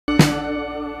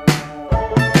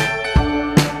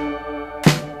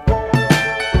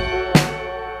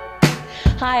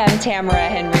Hi, I'm Tamara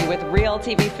Henry with Real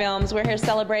TV Films. We're here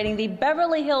celebrating the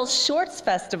Beverly Hills Shorts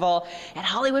Festival at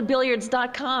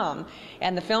HollywoodBilliards.com.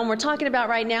 And the film we're talking about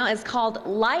right now is called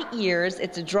Light Years.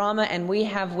 It's a drama, and we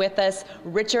have with us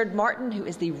Richard Martin, who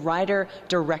is the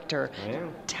writer-director. Yeah.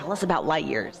 Tell us about Light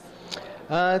Years.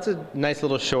 It's a nice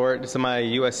little short. It's my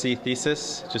USC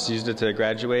thesis. Just used it to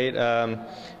graduate.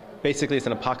 Basically, it's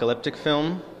an apocalyptic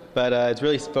film, but it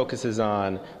really focuses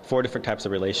on 4 different types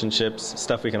of relationships,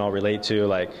 stuff we can all relate to,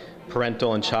 like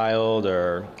parental and child,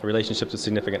 or relationships with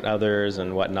significant others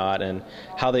and whatnot, and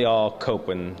how they all cope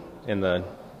in the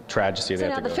tragedy they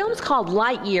have to go through. The film's called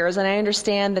Light Years, and I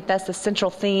understand that that's the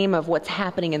central theme of what's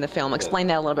happening in the film. Explain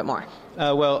that a little bit more.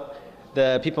 Well,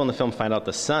 the people in the film find out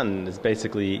the sun is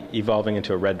basically evolving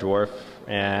into a red dwarf,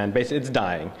 and basically it's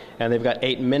dying. And they've got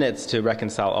 8 minutes to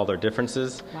reconcile all their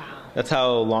differences. Wow. That's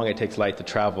how long it takes light to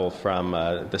travel from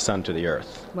the sun to the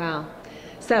earth. Wow.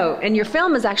 So, and your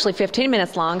film is actually 15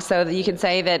 minutes long, so that you can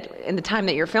say that in the time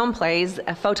that your film plays,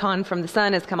 a photon from the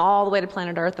sun has come all the way to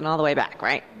planet Earth and all the way back,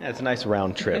 right? Yeah, it's a nice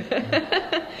round trip.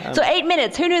 So 8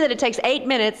 minutes. Who knew that it takes 8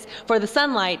 minutes for the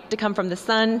sunlight to come from the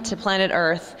sun to planet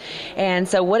Earth? And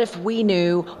so what if we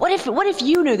knew, what if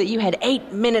you knew that you had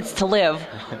 8 minutes to live?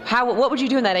 What would you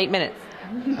do in that 8 minutes?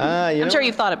 I'm sure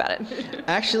you've thought about it.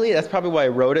 Actually, that's probably why I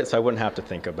wrote it, so I wouldn't have to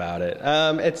think about it.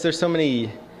 There's so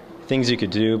many things you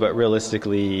could do, but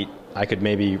realistically, I could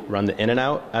maybe run the in and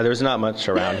out. There's not much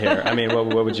around here. I mean,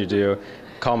 what would you do?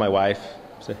 Call my wife,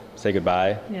 say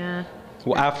goodbye? Yeah.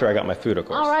 Well, after I got my food, of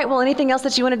course. All right. Well, anything else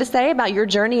that you wanted to say about your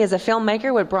journey as a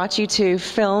filmmaker? What brought you to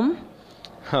film?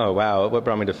 Oh, wow. What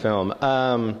brought me to film?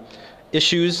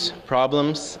 Issues,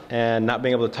 problems, and not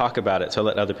being able to talk about it, so I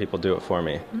let other people do it for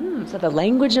me. So the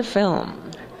language of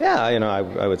film. Yeah,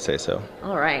 I would say so.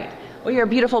 All right. Well, you're a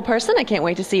beautiful person. I can't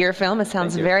wait to see your film. It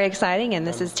sounds very exciting. And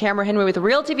this is Tamara Henry with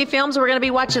Real TV Films. We're going to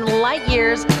be watching Light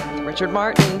Years with Richard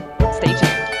Martin. Stay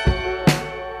tuned.